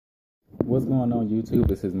What's going on, YouTube?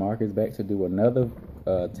 This is Marcus back to do another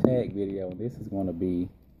tag video. This is going to be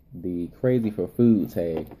the crazy for food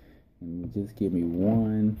tag. And just give me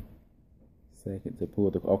 1 second to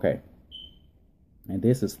pull the... Okay. And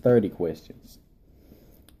this is 30 questions.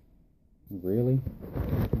 Really?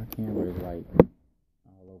 My camera is like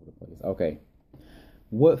all over the place. Okay.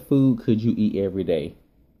 What food could you eat every day?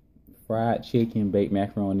 Fried chicken, baked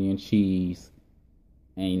macaroni and cheese,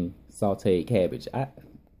 and sauteed cabbage.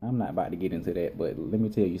 I'm not about to get into that, but let me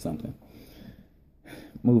tell you something.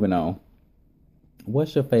 Moving on.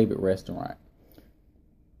 What's your favorite restaurant?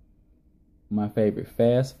 My favorite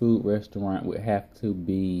fast food restaurant would have to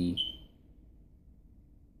be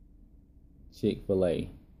Chick-fil-A,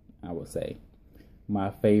 I would say. My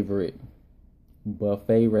favorite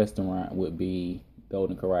buffet restaurant would be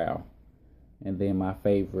Golden Corral. And then my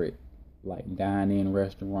favorite dine-in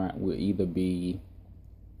restaurant would either be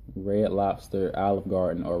Red Lobster, Olive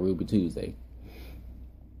Garden, or Ruby Tuesday.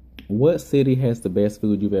 What city has the best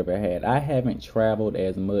food you've ever had? I haven't traveled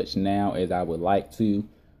as much now as I would like to,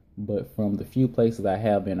 but from the few places I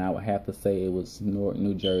have been, I would have to say it was Newark,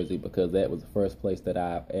 New Jersey, because that was the first place that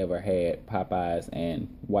I've ever had Popeyes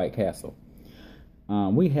and White Castle.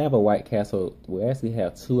 We have a White Castle. We actually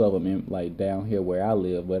have two of them in, down here where I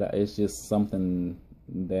live, but it's just something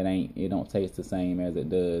that it don't taste the same as it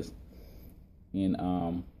does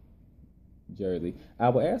in Jersey. I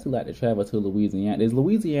would actually like to travel to Louisiana. Is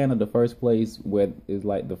Louisiana the first place where is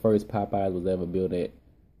the first Popeyes was ever built at?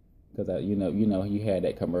 Because you had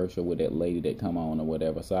that commercial with that lady that come on or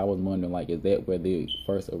whatever. So I was wondering is that where the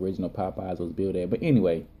first original Popeyes was built at? But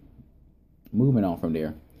anyway, moving on from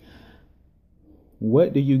there.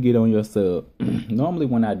 What do you get on your sub? Normally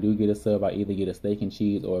when I do get a sub, I either get a steak and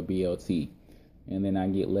cheese or a BLT. And then I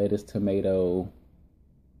get lettuce, tomato,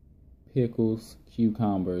 pickles,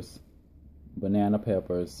 cucumbers, banana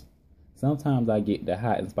peppers. Sometimes I get the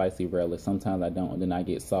hot and spicy relish. Sometimes I don't. And then I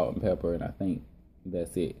get salt and pepper, and I think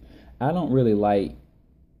that's it. I don't really like,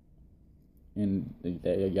 and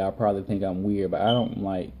y'all probably think I'm weird, but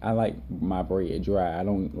I like my bread dry. I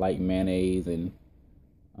don't like mayonnaise and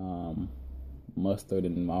mustard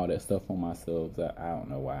and all that stuff on my subs. I don't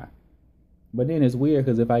know why. But then it's weird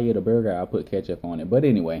because if I eat a burger, I'll put ketchup on it. But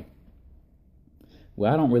anyway.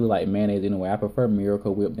 Well, I don't really like mayonnaise anyway. I prefer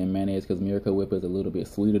Miracle Whip than mayonnaise because Miracle Whip is a little bit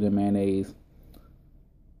sweeter than mayonnaise.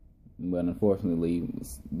 But unfortunately,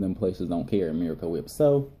 them places don't carry Miracle Whip.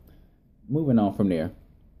 So, moving on from there.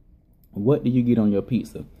 What do you get on your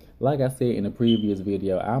pizza? Like I said in the previous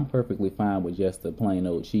video, I'm perfectly fine with just a plain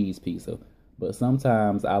old cheese pizza. But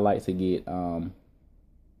sometimes I like to get,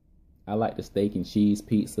 I like the steak and cheese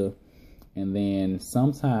pizza. And then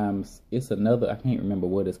sometimes it's another, I can't remember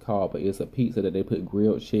what it's called, but it's a pizza that they put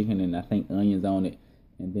grilled chicken and I think onions on it.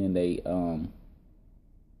 And then they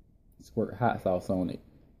squirt hot sauce on it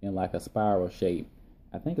in a spiral shape.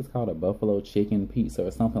 I think it's called a buffalo chicken pizza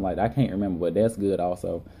or something like that. I can't remember, but that's good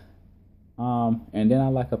also. And then I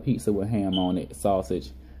like a pizza with ham on it,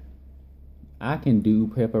 sausage. I can do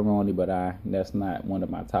pepperoni, but that's not one of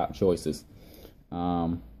my top choices.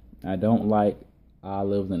 I don't like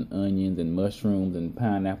olives and onions and mushrooms and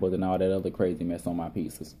pineapples and all that other crazy mess on my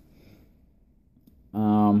pizzas.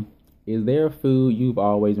 Is there a food you've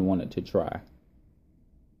always wanted to try?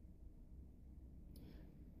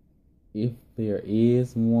 If there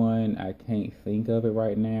is one, I can't think of it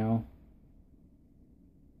right now.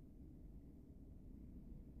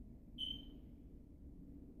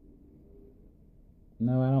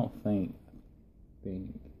 No, I don't think.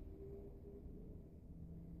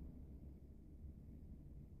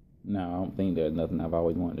 No, I don't think there's nothing I've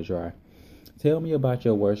always wanted to try. Tell me about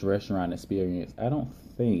your worst restaurant experience. I don't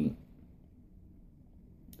think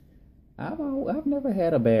I've never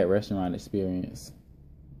had a bad restaurant experience,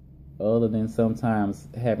 other than sometimes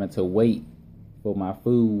having to wait for my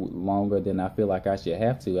food longer than I feel like I should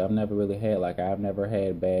have to. I've never really had I've never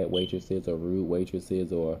had bad waitresses or rude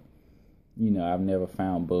waitresses, or I've never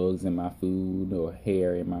found bugs in my food or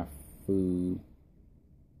hair in my food.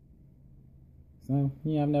 So,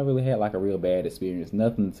 yeah, I've never really had a real bad experience.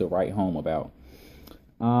 Nothing to write home about.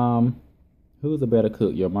 Who's a better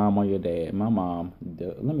cook, your mom or your dad? My mom.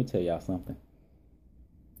 Let me tell y'all something.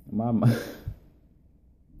 My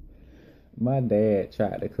dad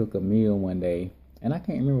tried to cook a meal one day, and I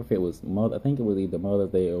can't remember if it was I think it was either Mother's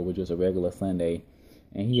Day or it was just a regular Sunday.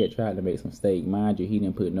 And he had tried to make some steak. Mind you, he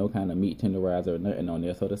didn't put no kind of meat tenderizer or nothing on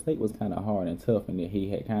there. So the steak was kind of hard and tough, and then he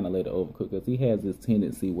had kind of let it overcook. Because he has this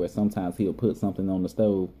tendency where sometimes he'll put something on the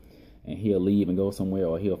stove and he'll leave and go somewhere,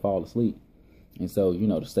 or he'll fall asleep. And so, you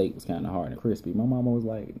know, the steak was kind of hard and crispy. My mama was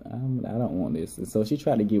like, I don't want this. And so she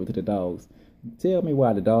tried to give it to the dogs. Tell me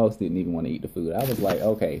why the dogs didn't even want to eat the food. I was like,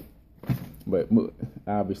 okay, but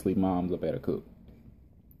obviously mom's a better cook.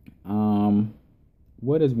 Um,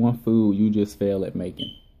 what is one food you just fail at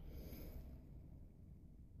making?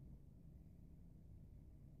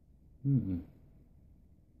 Hmm.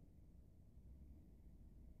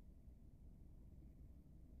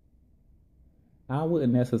 I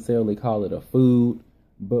wouldn't necessarily call it a food,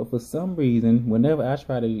 but for some reason, whenever I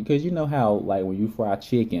try to, because you know how like when you fry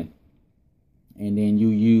chicken and then you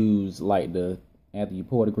use like the after you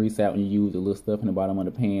pour the grease out and you use the little stuff in the bottom of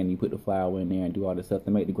the pan, you put the flour in there and do all this stuff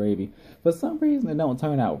to make the gravy. For some reason, it don't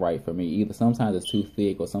turn out right for me. Either sometimes it's too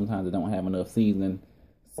thick or sometimes it don't have enough seasoning.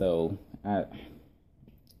 So I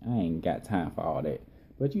ain't got time for all that.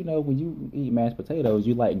 But you know, when you eat mashed potatoes,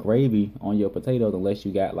 you like gravy on your potatoes unless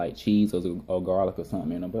you got like cheese or garlic or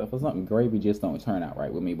something in them. But for something, gravy just don't turn out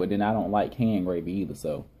right with me. But then I don't like canned gravy either.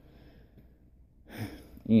 So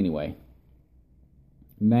anyway,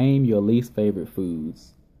 name your least favorite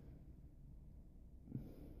foods.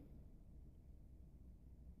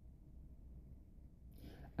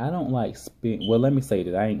 I don't like spin. Well, let me say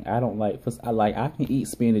that I don't like. I can eat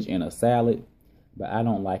spinach in a salad, but I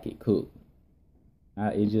don't like it cooked.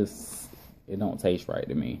 It don't taste right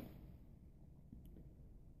to me.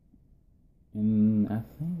 And I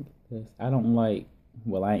think I don't like.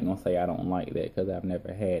 Well, I ain't gonna say I don't like that because I've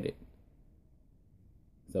never had it.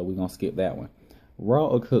 So we're gonna skip that one. Raw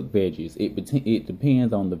or cooked veggies? It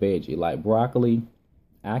depends on the veggie. Like broccoli,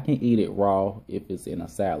 I can eat it raw if it's in a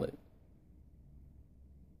salad.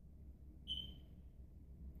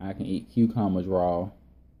 I can eat cucumbers raw.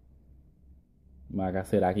 Like I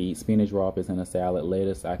said, I can eat spinach raw if it's in a salad.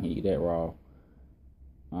 Lettuce, I can eat that raw.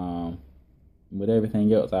 Um, with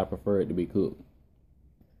everything else, I prefer it to be cooked.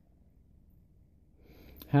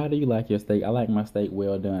 How do you like your steak? I like my steak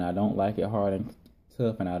well done. I don't like it hard and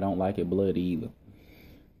tough, and I don't like it bloody either.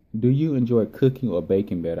 Do you enjoy cooking or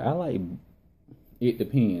baking better? I like it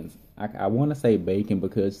depends. I want to say bacon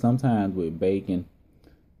because sometimes with bacon,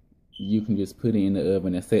 you can just put it in the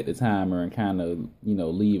oven and set the timer and kind of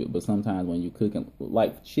leave it. But sometimes when you cooking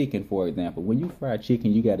like chicken, for example, when you fry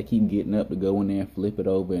chicken, you got to keep getting up to go in there and flip it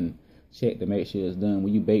over and check to make sure it's done.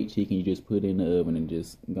 When you bake chicken, you just put it in the oven and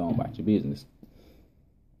just go on about your business.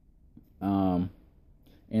 Um,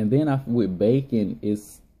 and then with bacon,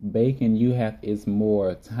 it's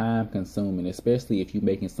more time consuming, especially if you're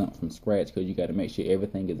making something from scratch because you got to make sure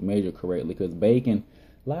everything is measured correctly. Because bacon,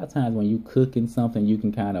 a lot of times when you cooking something, you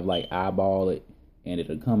can kind of like eyeball it and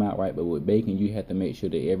it'll come out right. But with bacon, you have to make sure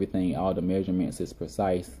that everything, all the measurements is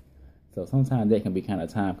precise. So sometimes that can be kind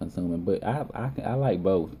of time consuming. But I like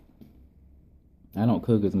both. I don't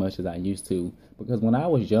cook as much as I used to because when I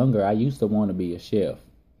was younger, I used to want to be a chef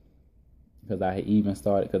because I had even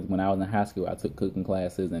started because when I was in high school, I took cooking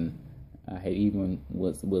classes and I had even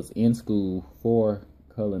was in school for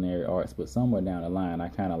culinary arts, but somewhere down the line, I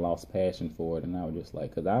kind of lost passion for it, and I was just like,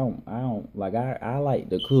 because I don't like I like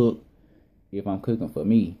to cook if I'm cooking for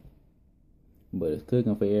me, but if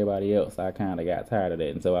cooking for everybody else, I kind of got tired of that,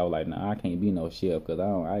 and so I was like, no, I can't be no chef because I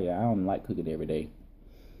don't like cooking every day.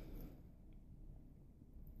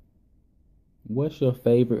 What's your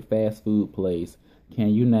favorite fast food place? Can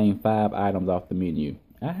you name 5 items off the menu?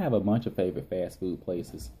 I have a bunch of favorite fast food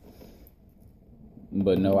places.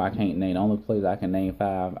 But no, I can't name. The only place I can name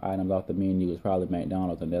 5 items off the menu is probably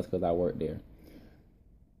McDonald's, and that's because I work there.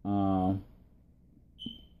 Um,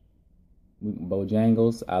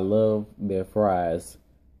 Bojangles, I love their fries.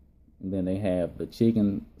 And then they have the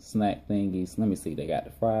chicken snack thingies. Let me see. They got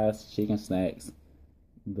the fries, chicken snacks,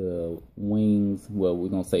 the wings. Well, we're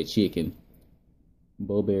gonna say chicken,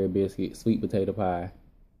 blueberry biscuit, sweet potato pie.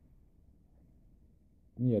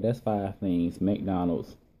 Yeah, that's 5 things.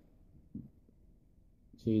 McDonald's,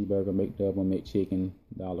 cheeseburger, McDouble, McChicken,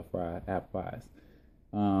 dollar fry, apple pies.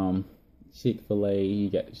 Um, Chick-fil-A, you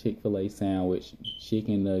got the Chick-fil-A sandwich,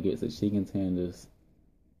 chicken nuggets, the chicken tenders,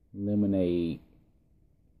 lemonade,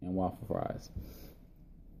 and waffle fries.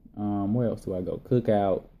 Where else do I go?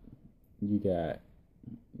 Cookout, you got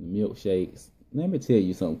milkshakes. Let me tell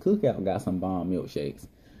you something. Cookout got some bomb milkshakes.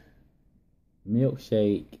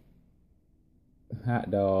 Milkshake, hot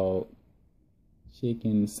dog,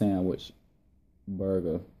 chicken sandwich,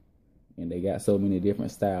 burger, and they got so many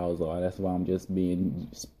different styles. Or that's why I'm just being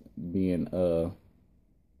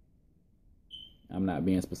I'm not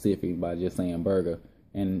being specific by just saying burger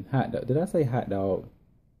and hot dog. Did I say hot dog?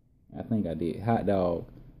 I think I did. Hot dog.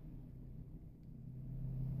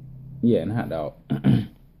 Yeah, and hot dog.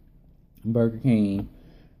 Burger King,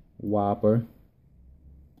 Whopper,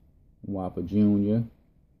 Whopper Junior,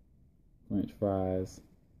 French fries,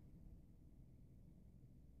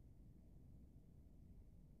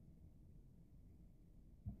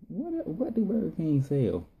 What do Burger King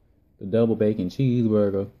sell? The double bacon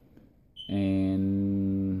cheeseburger,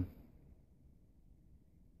 and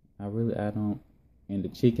I don't, and the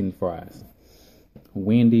chicken fries.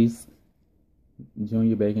 Wendy's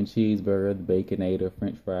junior bacon cheeseburger, the baconator,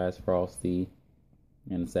 French fries, frosty,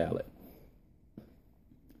 and salad.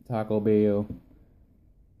 Taco Bell,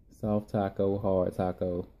 soft taco, hard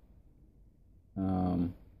taco,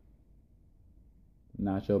 um,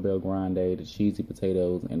 Nacho Bel Grande, the cheesy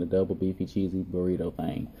potatoes, and the double beefy cheesy burrito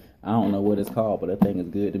thing. I don't know what it's called, but that thing is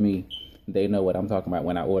good to me. They know what I'm talking about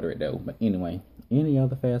when I order it, though. But anyway, any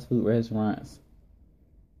other fast food restaurants?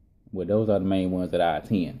 Well, those are the main ones that I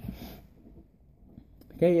attend.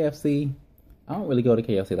 KFC, I don't really go to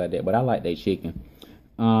KFC like that, but I like their chicken.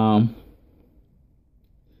 Um,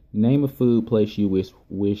 Name a food place you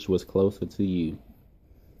wish was closer to you.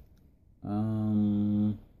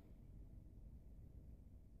 Um,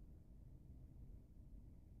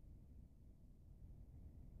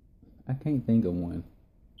 I can't think of one.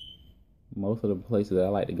 Most of the places that I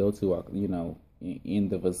like to go to are, in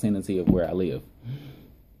the vicinity of where I live.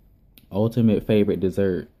 Ultimate favorite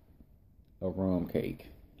dessert, a rum cake.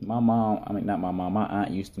 Not my mom, my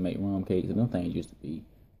aunt used to make rum cakes, and them things used to be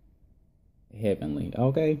heavenly.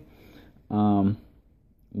 Okay. Um,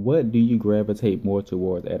 what do you gravitate more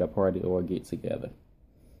towards at a party or a get together?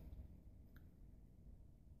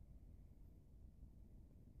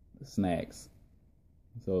 Snacks.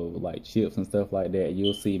 So like chips and stuff like that,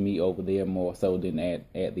 you'll see me over there more so than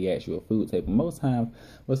at the actual food table. Most times,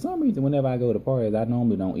 for some reason, whenever I go to parties, I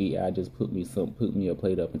normally don't eat. I just put me a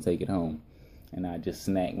plate up and take it home, and I just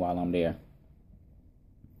snack while I'm there.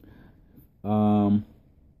 Um,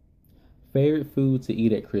 Favorite food to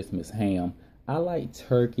eat at Christmas? Ham. I like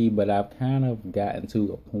turkey, but I've kind of gotten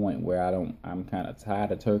to a point where I don't. I'm kind of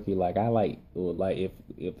tired of turkey. Like I like, or like if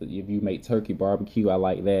you make turkey barbecue, I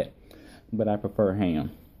like that, but I prefer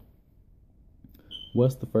ham.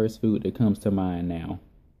 What's the first food that comes to mind now?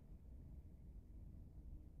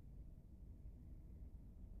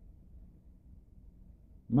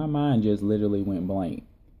 My mind just literally went blank.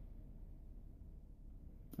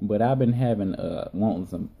 But I've been having wanting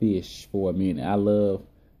some fish for a minute.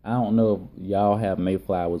 I don't know if y'all have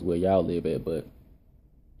Mayflowers where y'all live at, but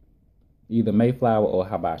either Mayflower or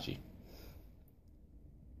Hibachi.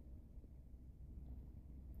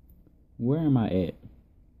 Where am I at?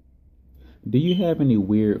 Do you have any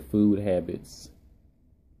weird food habits?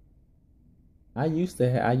 I used to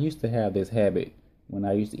have this habit when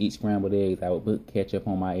I used to eat scrambled eggs. I would put ketchup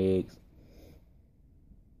on my eggs.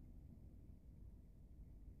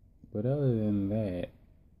 But other than that,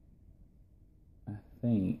 I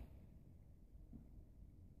think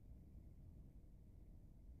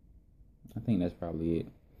I think that's probably it.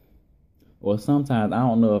 Or sometimes I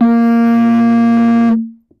don't know if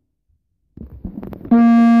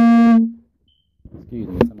excuse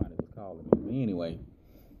me, somebody was calling me. But anyway,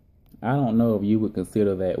 I don't know if you would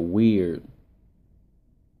consider this weird,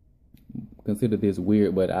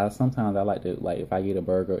 but I sometimes I like to, like, if I get a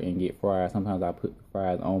burger and get fries, sometimes I put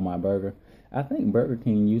fries on my burger. I think Burger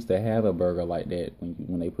King used to have a burger like that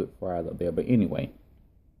when they put fries up there. But anyway,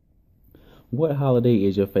 what holiday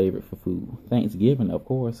is your favorite for food? Thanksgiving, of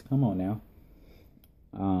course. Come on now.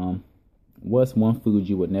 Um, what's one food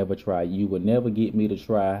you would never try? You would never get me to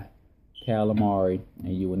try calamari,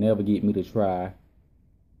 and you would never get me to try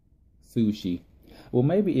sushi. Well,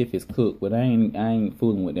 maybe if it's cooked, but I ain't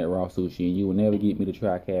fooling with that raw sushi, and you will never get me to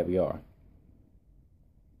try caviar.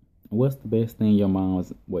 What's the best thing your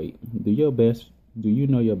mom's wait? Do you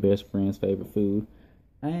know your best friend's favorite food?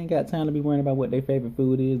 I ain't got time to be worrying about what their favorite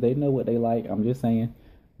food is. They know what they like. I'm just saying,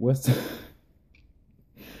 what's the,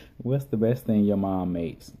 what's the best thing your mom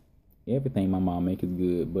makes? Everything my mom makes is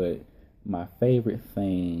good, but my favorite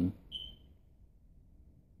thing,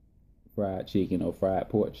 fried chicken or fried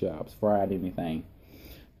pork chops, fried anything.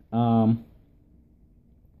 Um,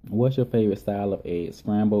 what's your favorite style of egg?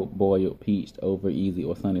 Scrambled, boiled, peached, over easy,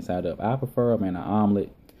 or sunny side up? I prefer them in an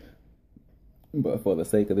omelet, but for the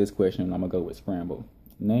sake of this question, I'm gonna go with scrambled.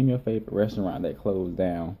 Name your favorite restaurant that closed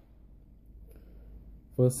down.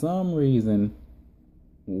 For some reason,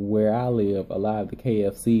 where I live, a lot of the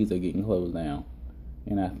KFCs are getting closed down,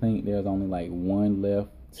 and I think there's only like one left,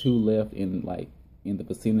 two left in the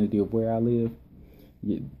vicinity of where I live.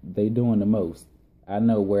 They doing the most. I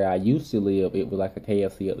know where I used to live, it was like a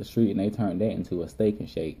KFC up the street, and they turned that into a steak and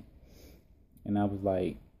shake. And I was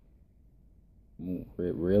like,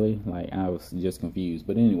 really? Like, I was just confused.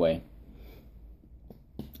 But anyway,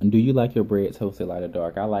 do you like your bread toasted light or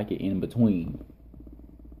dark? I like it in between.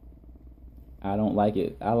 I don't like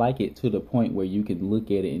it. I like it to the point where you can look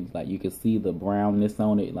at it and like you can see the brownness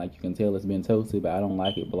on it, like you can tell it's been toasted. But I don't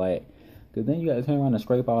like it black, cause then you got to turn around and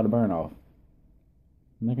scrape all the burn off.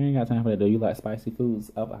 Like, I ain't got time for that. Do you like spicy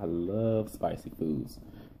foods? Oh, I love spicy foods.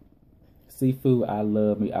 Seafood, I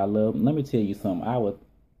love me. I love. Let me tell you something. I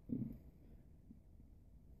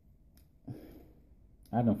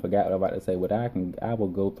don't forgot what I was about to say, but I will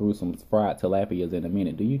go through some fried tilapias in a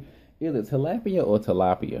minute. Is it tilapia or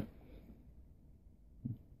tilapia?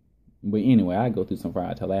 But anyway, I go through some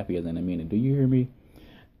fried tilapias in a minute. Do you hear me?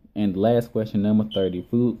 And last question, number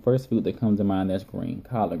 30. First food that comes to mind that's green.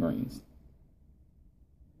 Collard greens.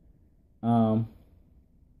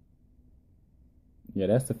 Yeah,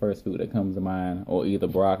 that's the first food that comes to mind, or either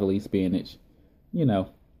broccoli, spinach, you know.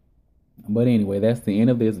 But anyway, that's the end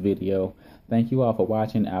of this video. Thank you all for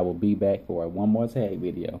watching. I will be back for one more tag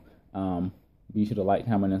video. Be sure to like,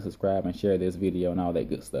 comment, and subscribe, and share this video and all that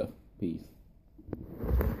good stuff. Peace.